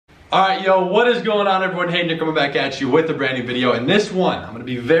Alright, yo, what is going on, everyone? Hey, Nick, coming back at you with a brand new video. In this one, I'm going to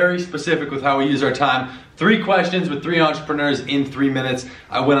be very specific with how we use our time. 3 questions with 3 entrepreneurs in 3 minutes.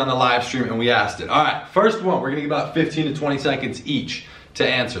 I went on the live stream and we asked it. Alright, first one, we're going to give about 15 to 20 seconds each to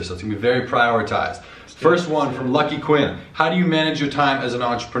answer, so it's going to be very prioritized. First one from Lucky Quinn. How do you manage your time as an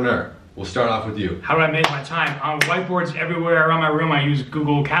entrepreneur? We'll start off with you. How do I manage my time? Whiteboards everywhere around my room. I use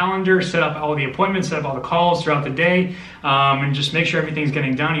Google Calendar, set up all the appointments, set up all the calls throughout the day, and just make sure everything's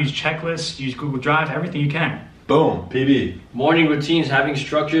getting done. Use checklists, use Google Drive, everything you can. Boom, PB. Morning routines, having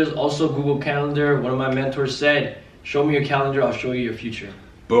structures, also Google Calendar. One of my mentors said, show me your calendar, I'll show you your future.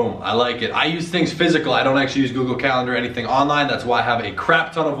 Boom, I like it. I use things physical. I don't actually use Google Calendar or anything online. That's why I have a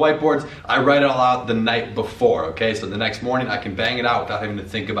crap ton of whiteboards. I write it all out the night before, okay? So the next morning I can bang it out without having to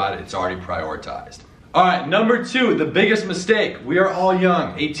think about it. It's already prioritized. All right, number 2, the biggest mistake. We are all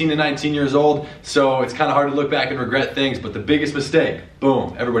young, 18 to 19 years old, so it's kind of hard to look back and regret things, but the biggest mistake,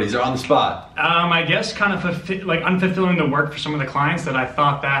 boom, everybody's on the spot. I guess kind of unfulfilling the work for some of the clients that I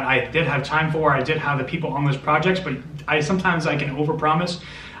thought that I did have time for. I did have the people on those projects, but sometimes I can overpromise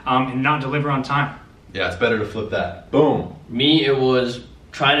and not deliver on time. Yeah, it's better to flip that. Boom. Me, it was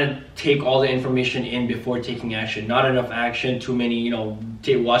trying to take all the information in before taking action. Not enough action, too many,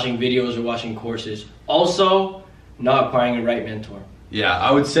 watching videos or watching courses. Also, not acquiring the right mentor. Yeah,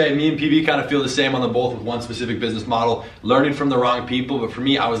 I would say me and PB kind of feel the same on the both with one specific business model, learning from the wrong people. But for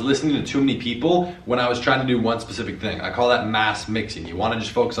me, I was listening to too many people when I was trying to do one specific thing. I call that mass mixing. You want to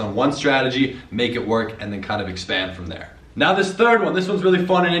just focus on one strategy, make it work, and then kind of expand from there. Now this third one, this one's really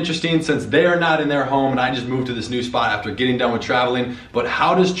fun and interesting since they are not in their home and I just moved to this new spot after getting done with traveling. But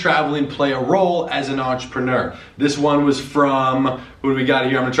how does traveling play a role as an entrepreneur? This one was from, who do we got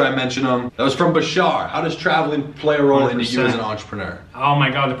here? I'm gonna try and mention them. That was from Bashar. How does traveling play a role 100%. Into you as an entrepreneur? Oh my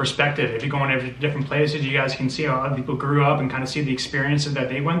God, the perspective. If you're going to different places, you guys can see how other people grew up and kind of see the experiences that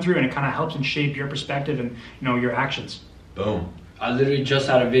they went through, and it kind of helps and shape your perspective and your actions. Boom. I literally just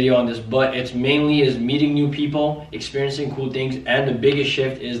had a video on this, but it's mainly is meeting new people, experiencing cool things, and the biggest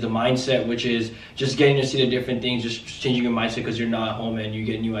shift is the mindset, which is just getting to see the different things, just changing your mindset because you're not at home and you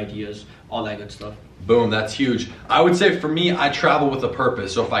get new ideas, all that good stuff. Boom, that's huge. I would say for me, I travel with a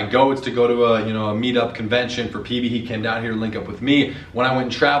purpose. So if I go, it's to go to a meetup convention. For PB, he came down here to link up with me. When I went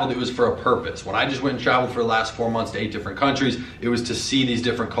and traveled, it was for a purpose. When I just went and traveled for the last 4 months to 8 different countries, it was to see these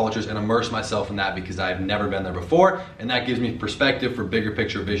different cultures and immerse myself in that because I have never been there before. And that gives me perspective for bigger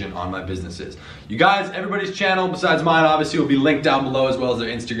picture vision on my businesses. You guys, everybody's channel besides mine obviously will be linked down below as well as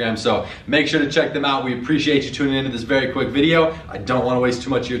their Instagram. So make sure to check them out. We appreciate you tuning into this very quick video. I don't want to waste too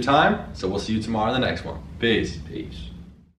much of your time. So we'll see you tomorrow in the next one. Peace. Peace.